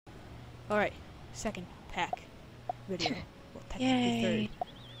Alright, second pack video. Well, technically Yay. third.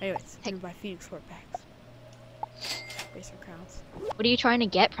 Anyways, I'm gonna buy Phoenix Hoard packs. Base or crowns. What are you trying to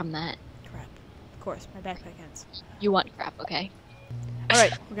get from that? Crap. Of course, my backpack ends. You want crap, okay?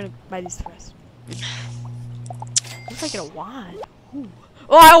 Alright, we're gonna buy these first. Looks like a wand. Ooh.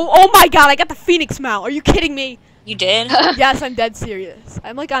 Oh my god, I got the Phoenix mount. Are you kidding me? You did? Yes, I'm dead serious.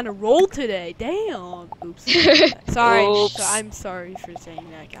 I'm like on a roll today. Damn. Oops. Sorry. Oops. So I'm sorry for saying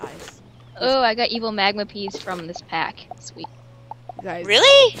that, guys. Oh, I got evil magma peas from this pack. Sweet. You guys.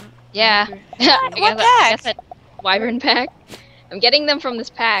 Really? Yeah. What I pack? got that wyvern pack. I'm getting them from this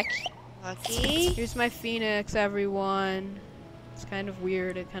pack. Lucky. Here's my Phoenix, everyone. It's kind of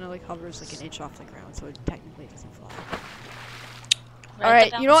weird. It kind of like hovers like an inch off the ground, so it technically doesn't fly.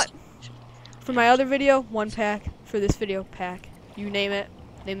 Alright, you know what? For my other video, one pack. For this video, pack. You name it.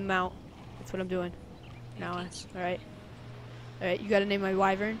 Name them out. That's what I'm doing. Now on. Alright. Alright, you gotta name my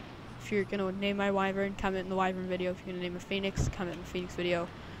wyvern. If you're gonna name my wyvern, comment in the wyvern video. If you're gonna name a phoenix, comment in the phoenix video.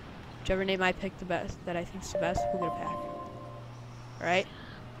 Whichever name I pick the best, that I think's the best, we'll get a pack. Alright?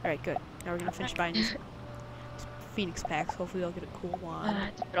 Alright, good. Now we're gonna finish buying these phoenix packs. Hopefully I'll get a cool one. I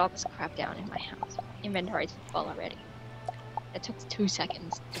have to put all this crap down in my house. Inventory's full already. It took 2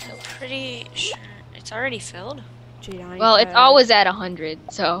 seconds to fill. Pretty sure it's already filled. Well, it's always at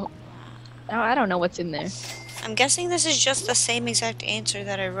 100, so I don't know what's in there. I'm guessing this is just the same exact answer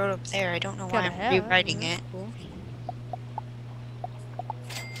that I wrote up there. I don't know why I'm rewriting it. Cool.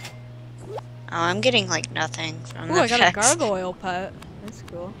 Oh, I'm getting like nothing from Ooh, the I got a text. gargoyle pet. That's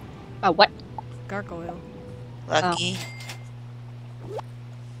cool. What? Gargoyle. Lucky.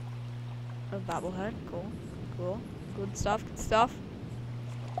 A bobblehead. Cool. Cool. Good stuff. Good stuff.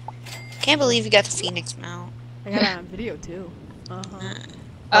 Can't believe you got the Phoenix mount. I got it on video too. Well,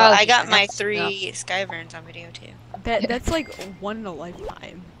 Oh, I got my that's 3 Skyverns on video too. That's like one in a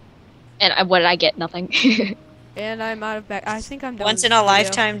lifetime. And what did I get? Nothing. And I'm out of back. I think I'm done. Once with in a this video.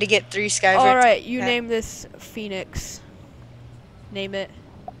 lifetime to get 3 Skyverns. Alright, you Okay. name this Phoenix. Name it.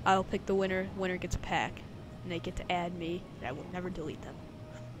 I'll pick the winner. Winner gets a pack. And they get to add me. And I will never delete them.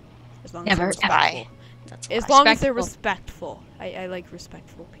 As long Never, as they're ever. respectful. That's As why. long as they're Respectful. respectful. I like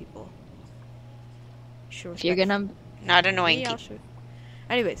respectful people. Sure. If you're gonna... Not annoying Me, I'll people. show.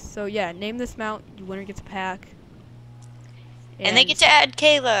 Anyways, so yeah, name this mount. The winner gets a pack. And they get to add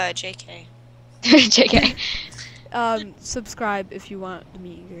Kayla, JK. JK. Subscribe if you want the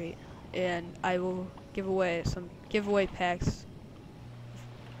meet and greet, and I will give away some giveaway packs,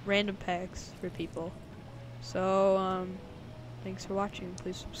 random packs for people. So thanks for watching.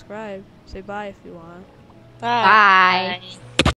 Please subscribe. Say bye if you want. Bye. Bye.